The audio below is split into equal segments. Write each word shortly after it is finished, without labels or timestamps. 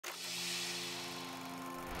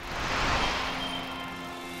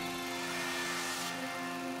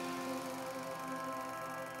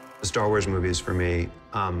The Star Wars movies, for me,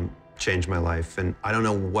 changed my life, and I don't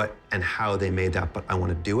know what and how they made that, but I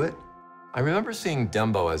want to do it. I remember seeing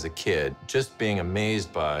Dumbo as a kid, just being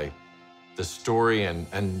amazed by the story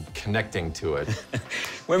and connecting to it.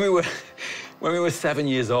 When we were 7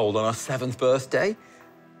 years old, on our 7th birthday,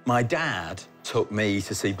 my dad took me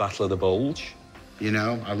to see Battle of the Bulge. You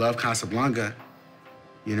know, I love Casablanca.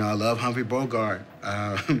 You know, I love Humphrey Bogart,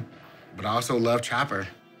 but I also love Chopper.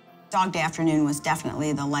 Dog Day Afternoon was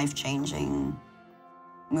definitely the life-changing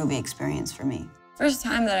movie experience for me. First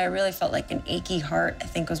time that I really felt like an achy heart, I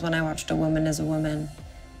think, was when I watched A Woman is a Woman,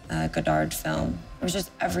 a Godard film. It was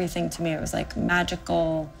just everything to me. It was like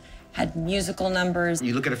magical, had musical numbers.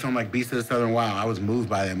 You look at a film like Beast of the Southern Wild, I was moved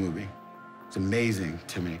by that movie. It's amazing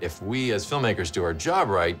to me. If we as filmmakers do our job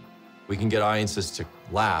right, we can get audiences to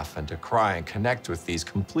laugh and to cry and connect with these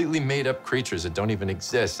completely made-up creatures that don't even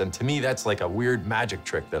exist. And to me, that's like a weird magic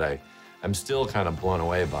trick that I'm still kind of blown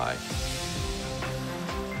away by.